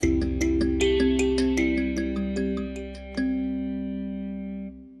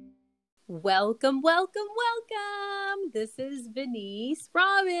Welcome, welcome, welcome. This is Venice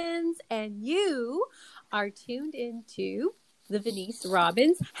Robbins, and you are tuned into the Venice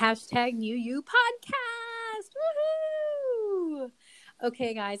Robbins #NewYou podcast. Woohoo!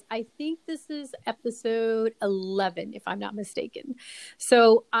 Okay, guys, I think this is episode 11, if I'm not mistaken.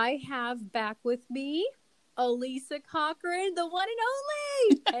 So I have back with me Elisa Cochran, the one and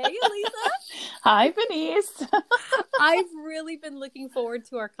only. Hey, Elisa. Hi, Venice. I've really been looking forward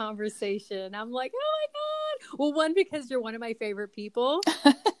to our conversation. I'm like, oh my God. Well, one, because you're one of my favorite people.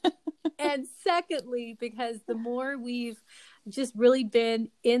 And secondly, because the more we've just really been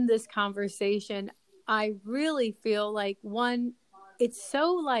in this conversation, I really feel like, one, it's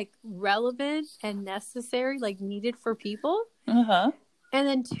so like relevant and necessary, like needed for people. Uh-huh. And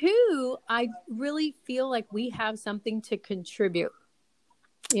then two, I really feel like we have something to contribute,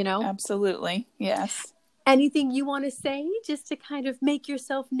 you know? Absolutely. Yes. Anything you want to say just to kind of make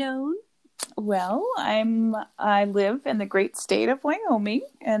yourself known? Well, I live in the great state of Wyoming,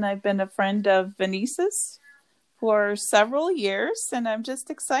 and I've been a friend of Venice's for several years, and I'm just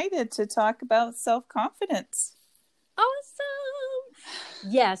excited to talk about self-confidence.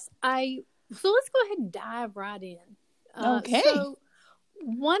 Awesome. Yes, so let's go ahead and dive right in. Okay.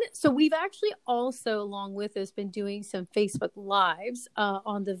 So we've actually also, along with this, been doing some Facebook Lives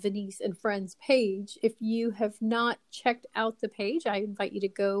on the Venice and Friends page. If you have not checked out the page, I invite you to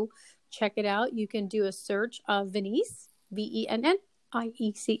go check it out. You can do a search of Venice,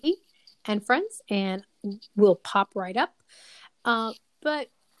 VENNIECE, and Friends, and we'll pop right up. But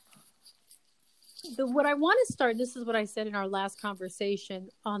what I want to start, this is what I said in our last conversation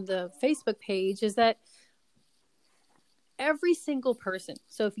on the Facebook page, is that every single person,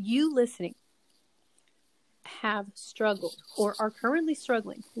 so if you listening have struggled or are currently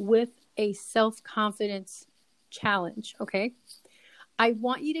struggling with a self-confidence challenge, okay, I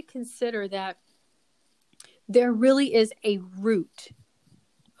want you to consider that there really is a root,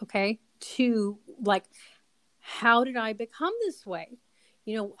 okay, to like, how did I become this way?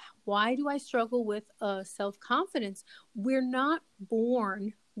 You know, why do I struggle with self-confidence? We're not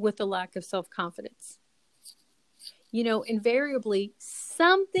born with a lack of self-confidence. You know, invariably,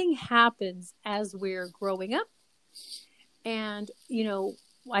 something happens as we're growing up. And, you know,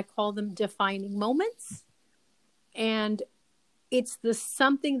 I call them defining moments. And it's the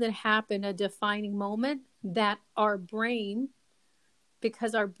something that happened, a defining moment, that our brain,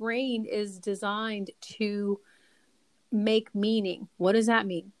 because our brain is designed to make meaning. What does that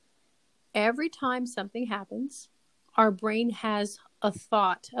mean? Every time something happens, our brain has a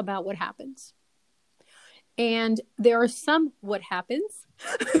thought about what happens. And there are some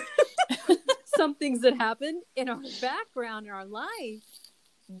things that happen in our background, in our life,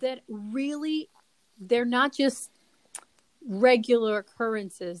 that really, they're not just regular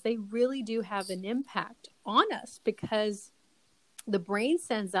occurrences. They really do have an impact on us because the brain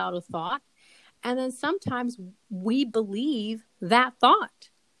sends out a thought, and then sometimes we believe that thought.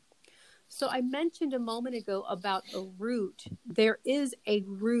 So I mentioned a moment ago about a root. There is a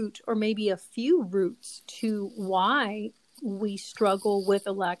root, or maybe a few roots, to why we struggle with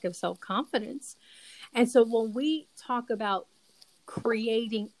a lack of self-confidence. And so when we talk about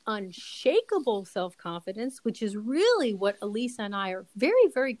creating unshakable self-confidence, which is really what Elisa and I are very,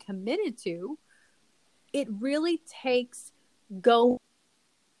 very committed to, it really takes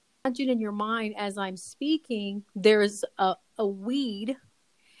imagine in your mind as I'm speaking, there's a weed.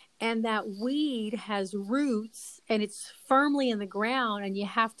 And that weed has roots and it's firmly in the ground, and you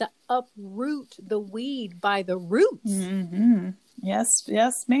have to uproot the weed by the roots. Mm-hmm. Yes,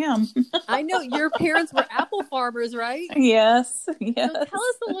 ma'am. I know your parents were apple farmers, right? Yes. So tell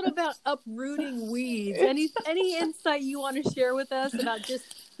us a little about uprooting weeds. Any insight you want to share with us about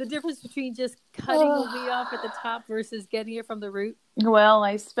just the difference between just cutting a weed off at the top versus getting it from the root? Well,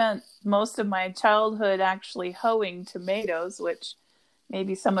 I spent most of my childhood actually hoeing tomatoes, which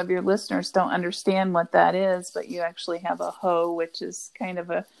maybe some of your listeners don't understand what that is, but you actually have a hoe, which is kind of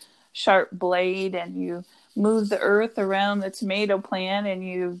a sharp blade, and you move the earth around the tomato plant and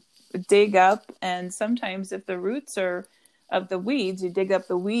you dig up. And sometimes if the roots are of the weeds, you dig up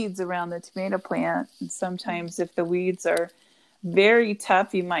the weeds around the tomato plant. And sometimes if the weeds are very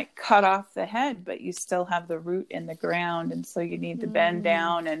tough, you might cut off the head, but you still have the root in the ground. And so you need to bend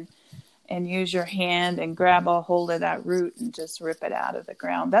down and use your hand and grab a hold of that root and just rip it out of the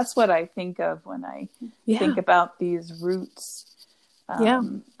ground. That's what I think of when I think about these roots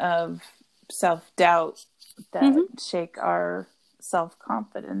of self-doubt that shake our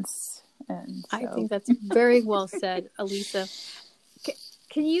self-confidence. And so. I think that's very well said, Elisa.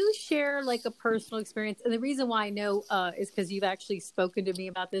 Can you share like a personal experience? And the reason why I know is because you've actually spoken to me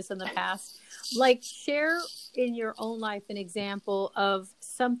about this in the past. Like, share in your own life an example of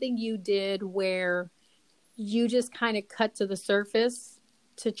something you did where you just kind of cut to the surface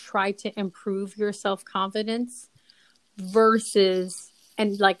to try to improve your self-confidence versus,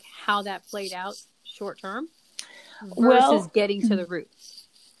 and like how that played out short term versus getting to the root.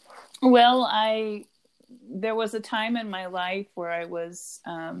 Well, there was a time in my life where I was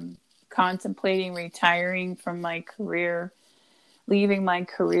contemplating retiring from my career, leaving my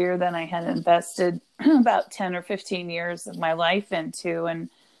career that I had invested about 10 or 15 years of my life into, and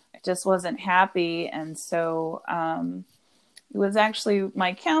I just wasn't happy. And so it was actually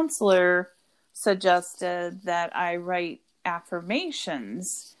my counselor suggested that I write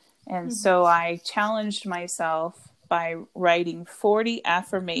affirmations. And so I challenged myself by writing 40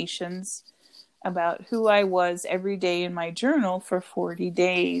 affirmations about who I was every day in my journal for 40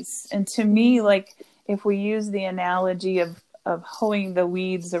 days. And to me, like, if we use the analogy of hoeing the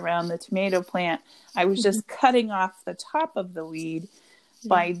weeds around the tomato plant, I was just cutting off the top of the weed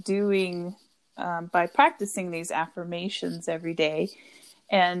by practicing these affirmations every day.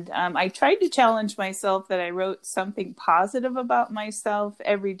 And I tried to challenge myself that I wrote something positive about myself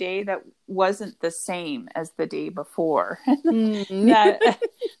every day that wasn't the same as the day before. that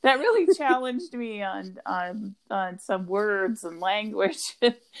really challenged me on some words and language.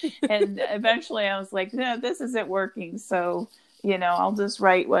 And eventually I was like, no, this isn't working. So, I'll just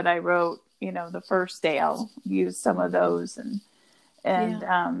write what I wrote, the first day. I'll use some of those.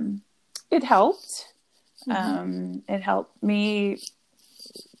 And it helped. It helped me,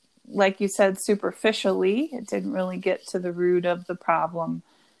 like you said, superficially. It didn't really get to the root of the problem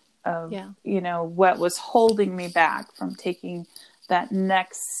of, what was holding me back from taking that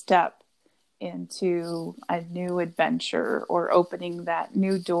next step into a new adventure or opening that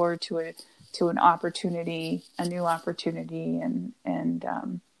new door to a new opportunity. And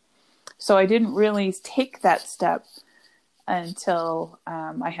so I didn't really take that step until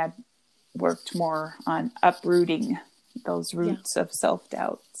I had worked more on uprooting those roots of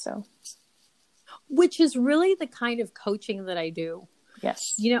self-doubt. So, which is really the kind of coaching that I do.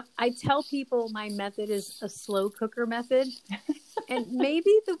 Yes. I tell people my method is a slow cooker method. And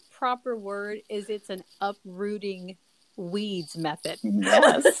maybe the proper word is it's an uprooting weeds method.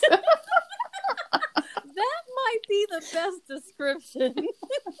 Yes. That might be the best description.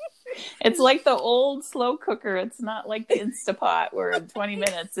 It's like the old slow cooker. It's not like the Instapot where in 20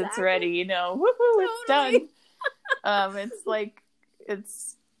 minutes it's ready, woohoo, it's done. It's like,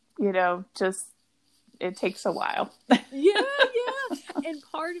 just, it takes a while. Yeah. And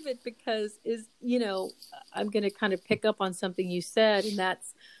part of it because is, I'm going to kind of pick up on something you said, and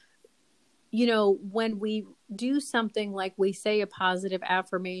that's, when we do something like we say a positive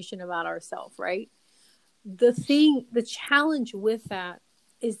affirmation about ourselves, right? The challenge with that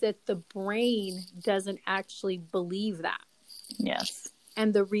is that the brain doesn't actually believe that. Yes.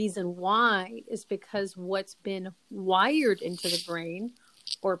 And the reason why is because what's been wired into the brain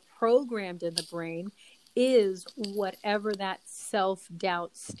or programmed in the brain is whatever that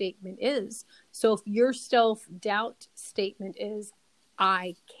self-doubt statement is. So if your self-doubt statement is,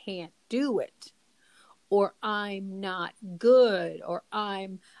 I can't do it, or I'm not good, or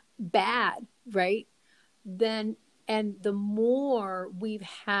I'm bad, right? Then, and the more we've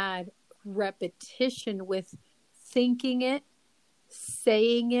had repetition with thinking it,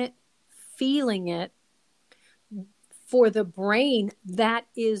 saying it, feeling it, for the brain, that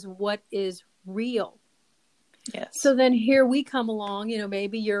is what is real. Yes. So then here we come along,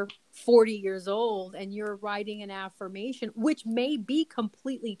 maybe you're 40 years old and you're writing an affirmation, which may be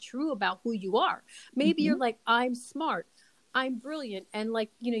completely true about who you are. Maybe you're like, I'm smart, I'm brilliant. And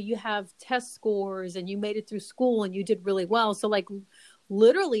like, you have test scores and you made it through school and you did really well. So like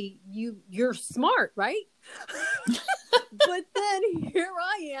literally you're smart, right? But then here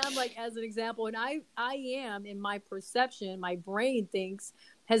I am, like, as an example, and I am, in my perception, my brain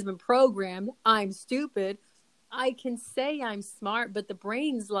has been programmed, I'm stupid. I can say I'm smart, but the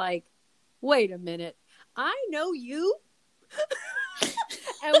brain's like, wait a minute, I know you.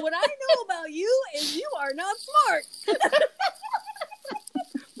 And what I know about you is you are not smart.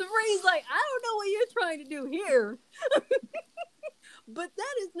 The brain's like, I don't know what you're trying to do here. But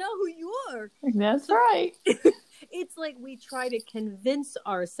that is not who you are. That's right. It's like we try to convince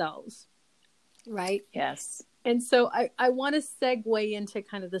ourselves, right? Yes. And so I want to segue into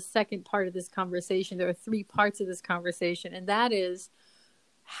kind of the second part of this conversation. There are 3 parts of this conversation, and that is,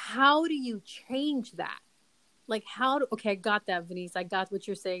 how do you change that? Like, okay, I got that, Venice. I got what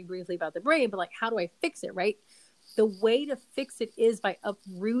you're saying briefly about the brain, but like, how do I fix it, right? the way to fix it is by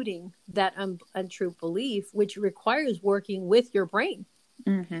uprooting that untrue belief, which requires working with your brain.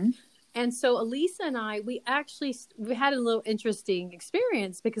 Mm-hmm. And so Elisa and I, we had a little interesting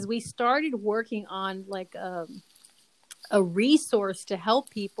experience because we started working on like a resource to help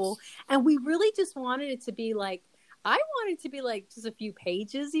people. And we really just wanted it to be like, I wanted it to be like just a few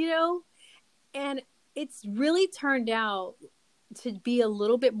pages, you know, and it's really turned out to be a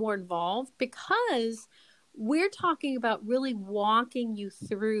little bit more involved because we're talking about really walking you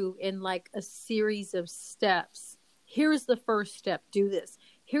through in like a series of steps. Here's the first step, do this.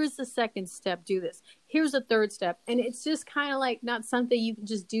 Here's the second step, do this. Here's the third step. And it's just kind of like not something you can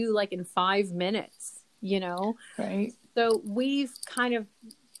just do like in 5 minutes, you know? Right. So we've kind of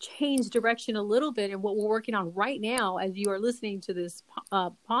changed direction a little bit. And what we're working on right now, as you are listening to this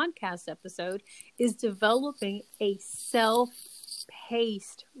podcast episode, is developing a self-paced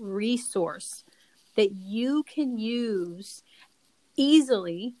resource that you can use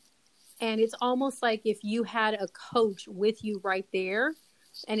easily. And it's almost like if you had a coach with you right there,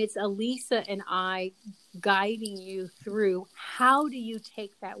 and it's Elisa and I guiding you through how do you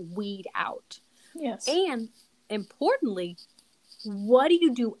take that weed out? Yes. And importantly, what do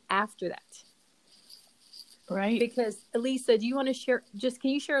you do after that? Right. Because Elisa, do you want to share,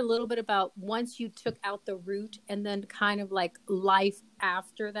 can you share a little bit about once you took out the root and then kind of like life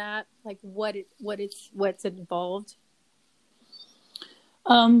after that, like what's involved?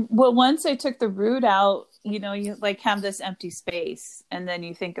 Well, once I took the root out, you know, you like have this empty space and then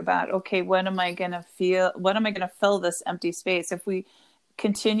you think about, okay, what am I going to fill this empty space? If we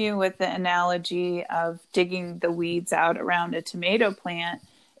continue with the analogy of digging the weeds out around a tomato plant,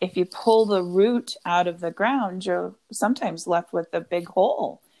 if you pull the root out of the ground, you're sometimes left with a big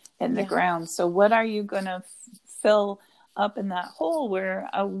hole in the ground. So what are you going to fill up in that hole where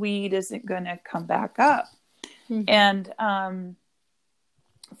a weed isn't going to come back up? Mm-hmm. And,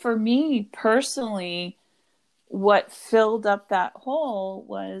 for me personally, what filled up that hole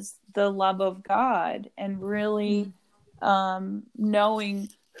was the love of God and really knowing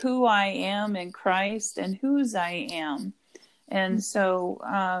who I am in Christ and whose I am. And so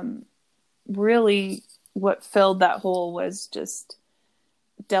really what filled that hole was just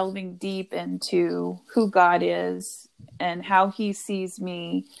delving deep into who God is and how he sees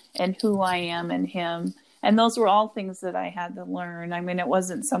me and who I am in him. And those were all things that I had to learn. I mean, it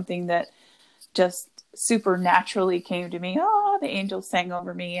wasn't something that just supernaturally came to me. Oh, the angels sang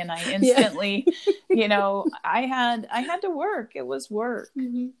over me. And I instantly, you know, I had to work. It was work.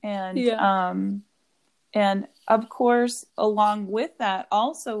 Mm-hmm. And of course, along with that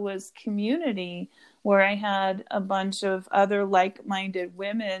also was community, where I had a bunch of other like-minded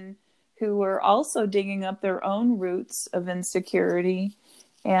women who were also digging up their own roots of insecurity.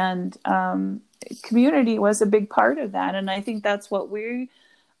 And, community was a big part of that. And I think that's what we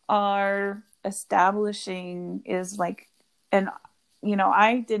are establishing is like, and, you know,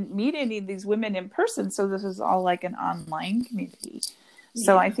 I didn't meet any of these women in person. So this is all like an online community.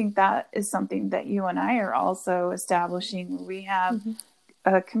 So I think that is something that you and I are also establishing. We have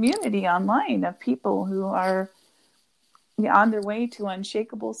a community online of people who are on their way to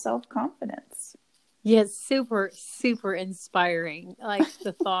unshakable self-confidence. Yes, super, super inspiring. Like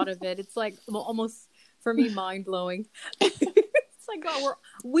the thought of it, it's like almost for me mind blowing. It's like, oh,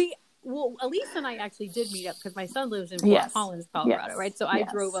 Elisa and I actually did meet up because my son lives in Fort Collins, Colorado, right? So I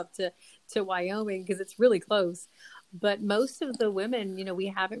drove up to Wyoming because it's really close. But most of the women, you know, we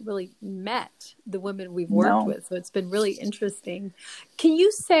haven't really met the women we've worked with. So it's been really interesting. Can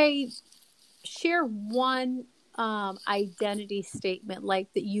you share one identity statement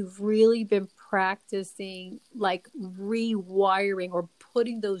like that you've really been practicing, like rewiring or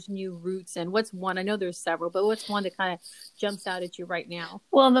putting those new roots in? What's one? I know there's several, but what's one that kind of jumps out at you right now?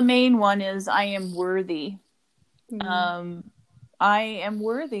 Well, the main one is I am worthy. Mm-hmm. I am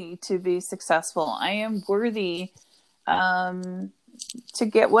worthy to be successful. I am worthy to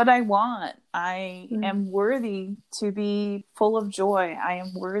get what I want. I am worthy to be full of joy. I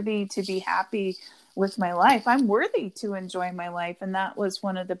am worthy to be happy with my life. I'm worthy to enjoy my life. And that was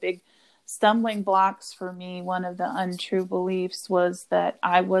one of the big stumbling blocks for me. One of the untrue beliefs was that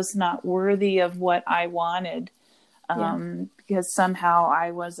I was not worthy of what I wanted, because somehow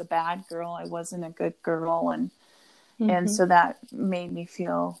I was a bad girl. I wasn't a good girl. And so that made me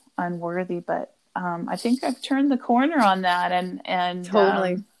feel unworthy. But I think I've turned the corner on that. And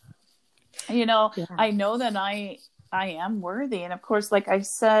totally, you know, I know that I am worthy. And of course, like I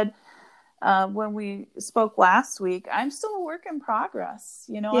said, when we spoke last week, I'm still a work in progress.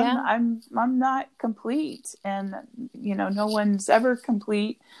 You know, I'm not complete, and you know, no one's ever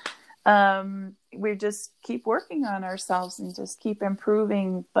complete. we just keep working on ourselves and just keep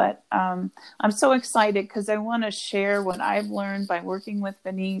improving. But I'm so excited because I want to share what I've learned by working with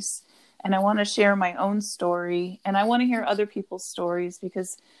Venice, and I want to share my own story, and I want to hear other people's stories,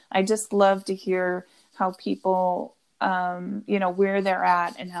 because I just love to hear how people, where they're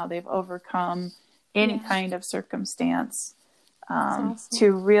at and how they've overcome any kind of circumstance Awesome.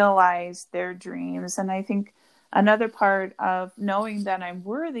 to realize their dreams. And I think another part of knowing that I'm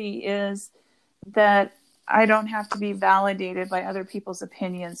worthy is that I don't have to be validated by other people's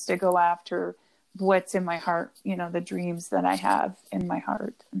opinions to go after what's in my heart, the dreams that I have in my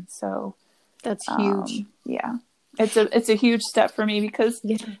heart. And so that's huge. It's a huge step for me, because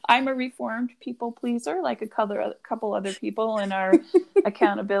I'm a reformed people pleaser, like a couple other people in our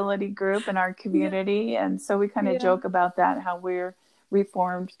accountability group in our community. And so we kind of joke about that, how we're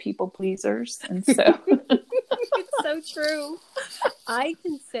reformed people pleasers. And so it's so true. I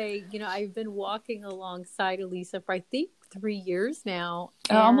can say, I've been walking alongside Elisa for, I think, 3 years now.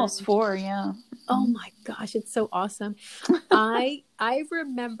 Almost 4. Yeah. Oh my gosh. It's so awesome. I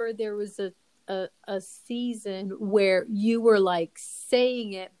remember there was a season where you were like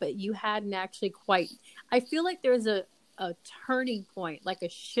saying it, but you hadn't actually quite. I feel like there's a turning point, like a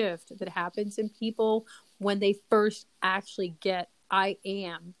shift that happens in people when they first actually get, I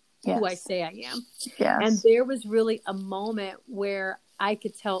am who I say I am. Yes. And there was really a moment where I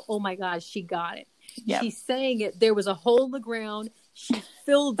could tell, oh my gosh, she got it. Yep. She's saying it. There was a hole in the ground. She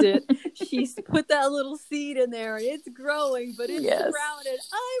filled it. She's put that little seed in there, and it's growing, but it's surrounded.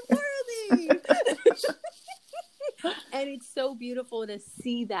 I'm worthy. And it's so beautiful to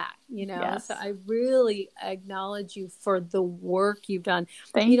see that, Yes. So I really acknowledge you for the work you've done.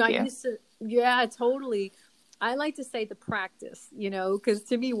 Thank you. I used to, totally. I like to say the practice, because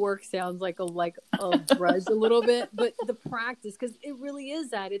to me work sounds like a drudge a little bit, but the practice, because it really is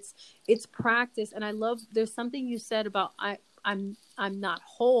that it's practice. And I love, there's something you said about I'm not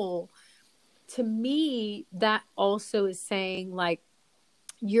whole. To me, that also is saying like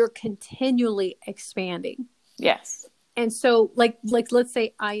you're continually expanding. Yes. And so like let's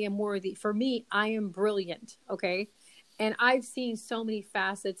say I am worthy. For me, I am brilliant. Okay. And I've seen so many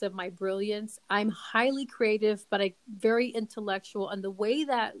facets of my brilliance. I'm highly creative, but I'm very intellectual. And the way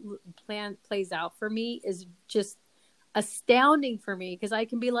that plan plays out for me is just astounding for me, because I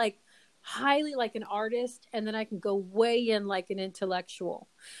can be like highly like an artist, and then I can go way in like an intellectual.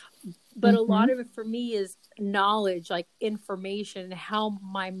 But a lot of it for me is knowledge, like information, and how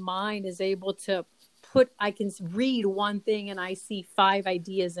my mind is able to I can read one thing and I see 5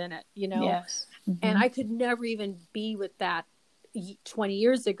 ideas in it, Yes. And I could never even be with that 20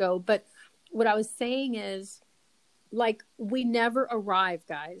 years ago. But what I was saying is, like, we never arrive,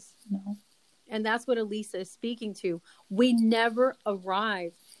 guys. No. And that's what Elisa is speaking to. We never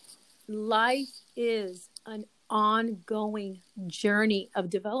arrive. Life is an ongoing journey of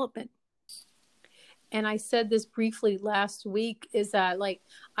development. And I said this briefly last week, is that like,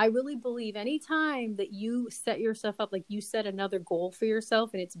 I really believe anytime that you set yourself up, like you set another goal for yourself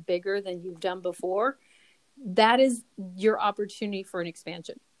and it's bigger than you've done before, that is your opportunity for an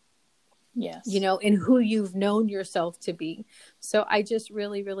expansion. Yes. In who you've known yourself to be. So I just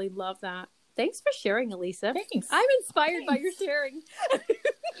really, really love that. Thanks for sharing, Elisa. Thanks. I'm inspired by your sharing.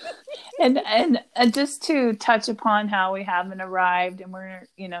 and just to touch upon how we haven't arrived and we're,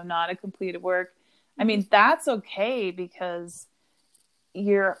 not a completed work. I mean, that's okay, because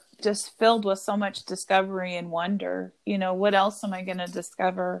you're just filled with so much discovery and wonder. What else am I going to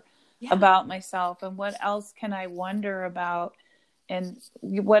discover about myself? And what else can I wonder about? And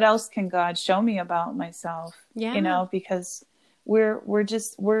what else can God show me about myself? Yeah. Because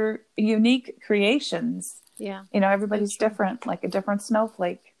we're unique creations. Yeah. Everybody's different, like a different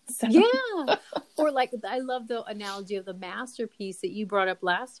snowflake. So. Yeah. Or like, I love the analogy of the masterpiece that you brought up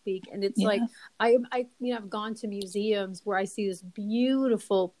last week. And it's like, I've gone to museums where I see this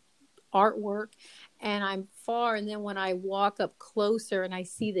beautiful artwork and I'm far. And then when I walk up closer and I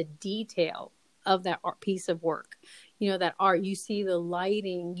see the detail of that art piece of work, that art, you see the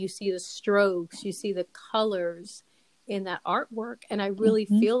lighting, you see the strokes, you see the colors in that artwork. And I really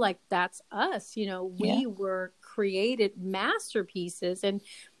feel like that's us. We were created masterpieces, and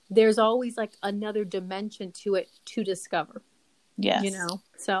there's always like another dimension to it to discover. Yes.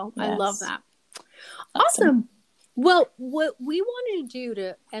 So I love that. Awesome. Well, what we wanted to do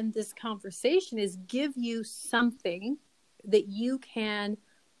to end this conversation is give you something that you can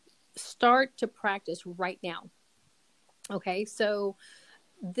start to practice right now. Okay. So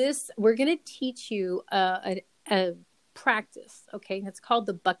we're going to teach you a practice. Okay. And it's called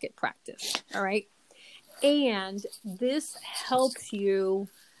the bucket practice. All right. And this helps you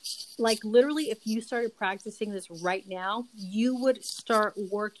like literally, if you started practicing this right now, you would start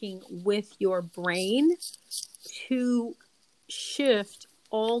working with your brain to shift,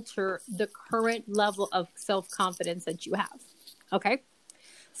 alter the current level of self-confidence that you have. Okay.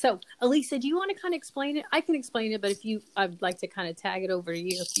 So Elisa, do you want to kind of explain it? I can explain it, but I'd like to kind of tag it over to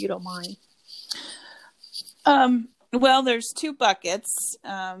you if you don't mind. Well, there's two buckets.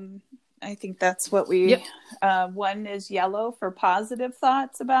 I think that's what we, one is yellow for positive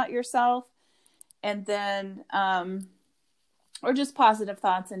thoughts about yourself. And then, or just positive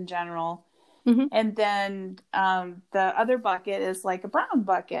thoughts in general. Mm-hmm. And then, the other bucket is like a brown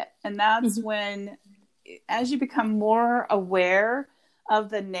bucket. And that's Mm-hmm. when, as you become more aware of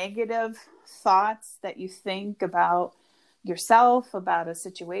the negative thoughts that you think about yourself, about a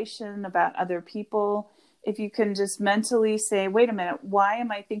situation, about other people, if you can just mentally say, wait a minute, why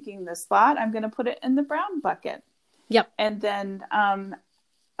am I thinking this thought? I'm going to put it in the brown bucket. Yep. And then,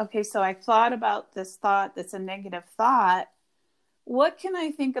 okay, so I thought about this thought that's a negative thought. What can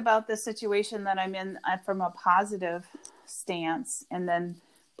I think about this situation that I'm in from a positive stance? And then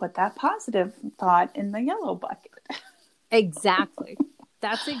put that positive thought in the yellow bucket. Exactly.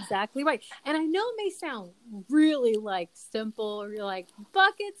 That's exactly right. And I know it may sound really like simple, or you're like,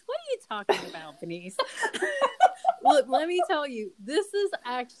 buckets, what are you talking about, Denise? Look, let me tell you, this is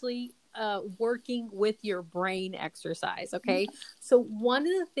actually working with your brain exercise. Okay. So one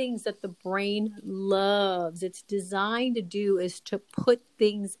of the things that the brain loves, it's designed to do, is to put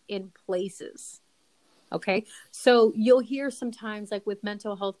things in places. Okay. So you'll hear sometimes, like with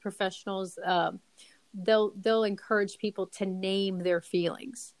mental health professionals, they'll encourage people to name their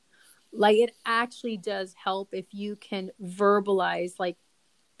feelings. Like, it actually does help if you can verbalize, like,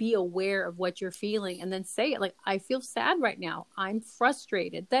 be aware of what you're feeling and then say it. Like, I feel sad right now. I'm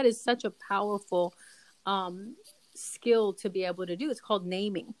frustrated. That is such a powerful skill to be able to do. It's called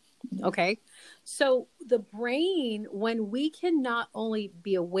naming. Okay. So the brain, when we can not only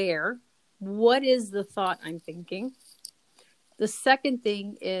be aware, what is the thought I'm thinking? The second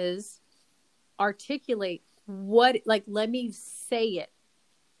thing is articulate what, like, let me say it.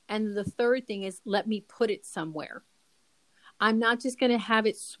 And the third thing is, let me put it somewhere. I'm not just going to have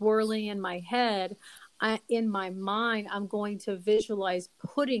it swirling in my head. In my mind, I'm going to visualize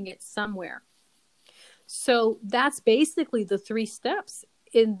putting it somewhere. So that's basically the 3 steps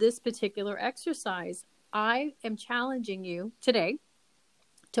in this particular exercise. I am challenging you today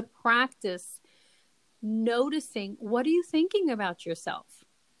to practice noticing, what are you thinking about yourself?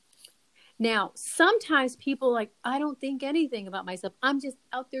 Now, sometimes people are like, I don't think anything about myself. I'm just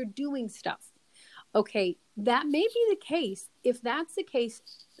out there doing stuff. Okay, that may be the case. If that's the case,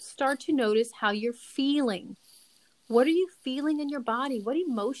 start to notice how you're feeling. What are you feeling in your body? What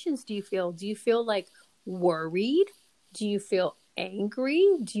emotions do you feel? Do you feel like worried? Do you feel angry?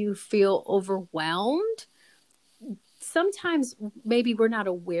 Do you feel overwhelmed? Sometimes maybe we're not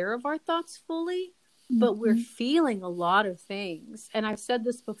aware of our thoughts fully, but we're feeling a lot of things. And I've said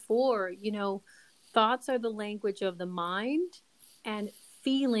this before, thoughts are the language of the mind, and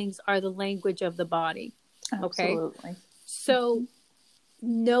feelings are the language of the body. Okay. Absolutely. So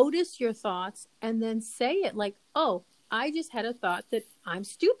notice your thoughts and then say it, like, oh, I just had a thought that I'm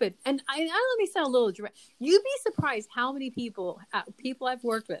stupid. And I let me sound a little direct. You'd be surprised how many people I've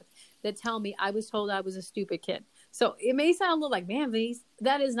worked with that tell me I was told I was a stupid kid. So it may sound a little like, man, Denise,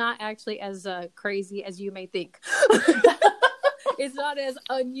 that is not actually as crazy as you may think. It's not as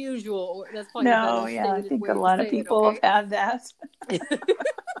unusual. Or that's probably I think a lot of people have had that.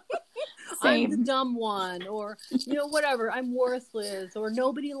 I'm the dumb one, or, whatever, I'm worthless, or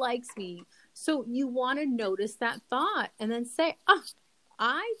nobody likes me. So you want to notice that thought and then say,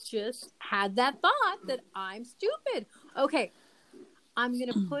 I just had that thought that I'm stupid. Okay, I'm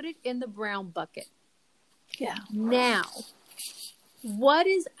going to put it in the brown bucket. Yeah. Now, what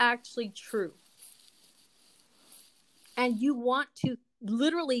is actually true? And you want to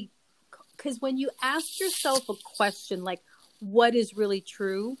literally, because when you ask yourself a question like, what is really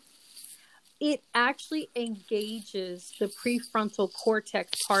true? It actually engages the prefrontal cortex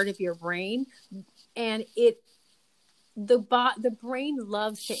part of your brain, and the brain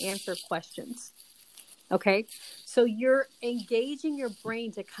loves to answer questions. Okay, so you're engaging your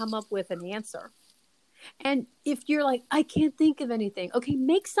brain to come up with an answer. And if you're like, I can't think of anything, okay,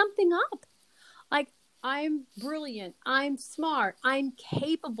 make something up. Like, I'm brilliant, I'm smart, I'm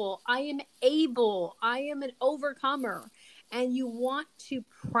capable, I am able, I am an overcomer. And you want to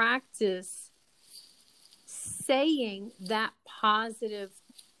practice saying that positive,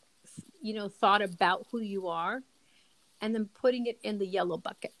 thought about who you are, and then putting it in the yellow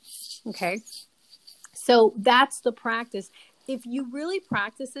bucket. Okay. So that's the practice. if you really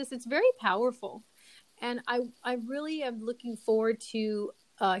practice this, it's very powerful. And I really am looking forward to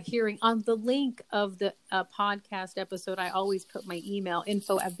hearing on the link of the podcast episode. I always put my email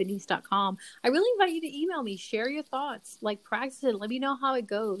info@venice.com. I really invite you to email me, share your thoughts, like practice it. Let me know how it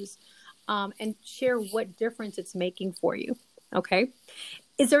goes, and share what difference it's making for you. Okay.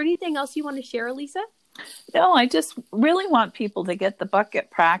 Is there anything else you want to share, Elisa? No, I just really want people to get the bucket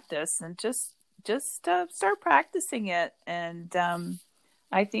practice and just start practicing it. And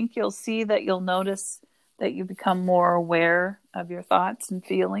I think you'll see that you'll notice that you become more aware of your thoughts and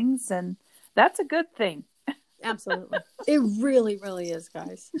feelings. And that's a good thing. Absolutely. It really, really is,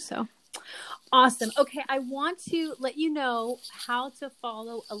 guys. So awesome. Okay. I want to let you know how to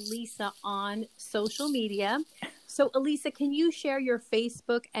follow Elisa on social media. So Elisa, can you share your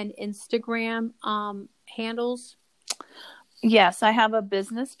Facebook and Instagram handles? Yes, I have a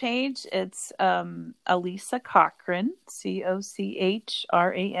business page. It's Elisa Cochrane,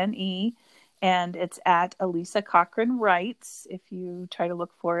 Cochrane, and it's at Elisa Cochrane Writes if you try to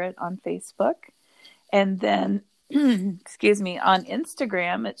look for it on Facebook. And then, excuse me, on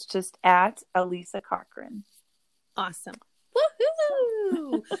Instagram, it's just at Elisa Cochrane. Awesome.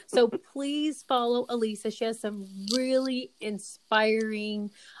 Woohoo! So please follow Elisa. She has some really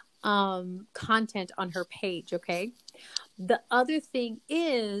inspiring content on her page. Okay. The other thing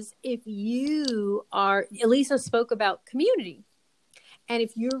is, if you are, Elisa spoke about community. And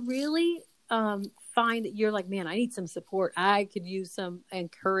if you're really find that you're like, man, I need some support, I could use some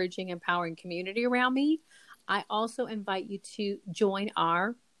encouraging, empowering community around me, I also invite you to join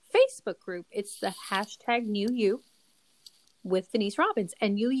our Facebook group. It's the #NewYou with Denise Robbins.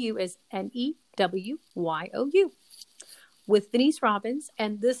 And NewYou is NEWYOU with Denise Robbins.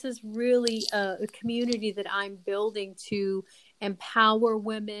 And this is really a community that I'm building to empower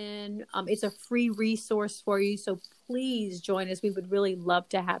women. It's a free resource for you. So please join us. We would really love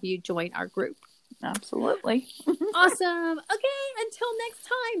to have you join our group. Absolutely. Awesome. Okay. Until next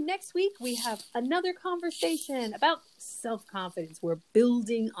time, next week, we have another conversation about self-confidence. We're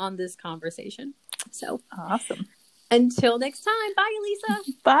building on this conversation. So awesome. Until next time. Bye,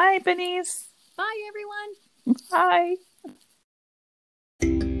 Elisa. Bye, Denise. Bye, everyone. Bye.